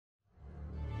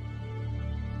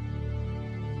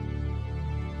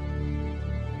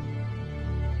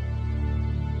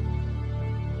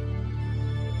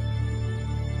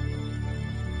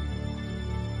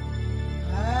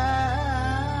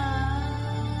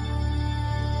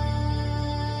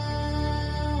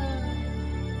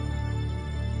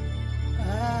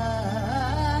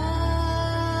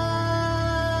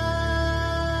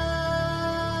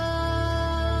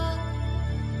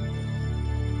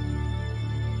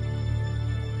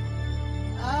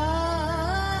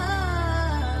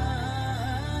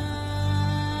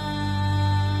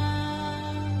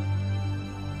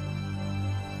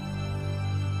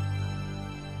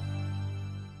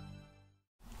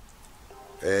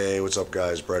Hey, what's up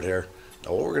guys? Brett here.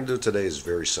 Now what we're going to do today is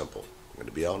very simple. I'm going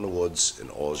to be out in the woods and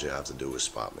all you have to do is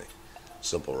spot me.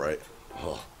 Simple, right?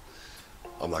 Oh,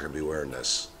 I'm not going to be wearing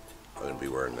this. I'm going to be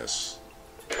wearing this.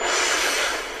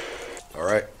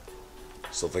 Alright,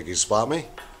 still think you spot me?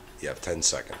 You have 10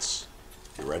 seconds.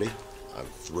 You ready? On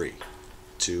 3,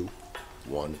 2,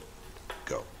 1,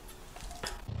 go.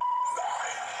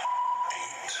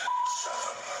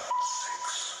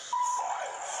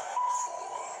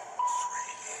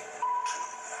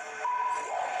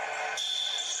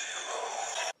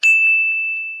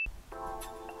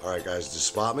 Alright guys, did you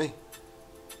spot me?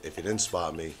 If you didn't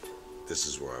spot me, this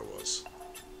is where I was.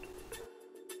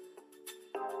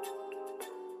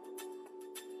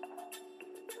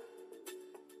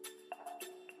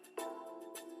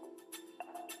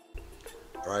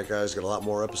 Alright guys, got a lot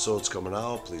more episodes coming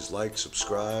out. Please like,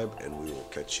 subscribe, and we will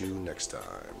catch you next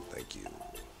time. Thank you.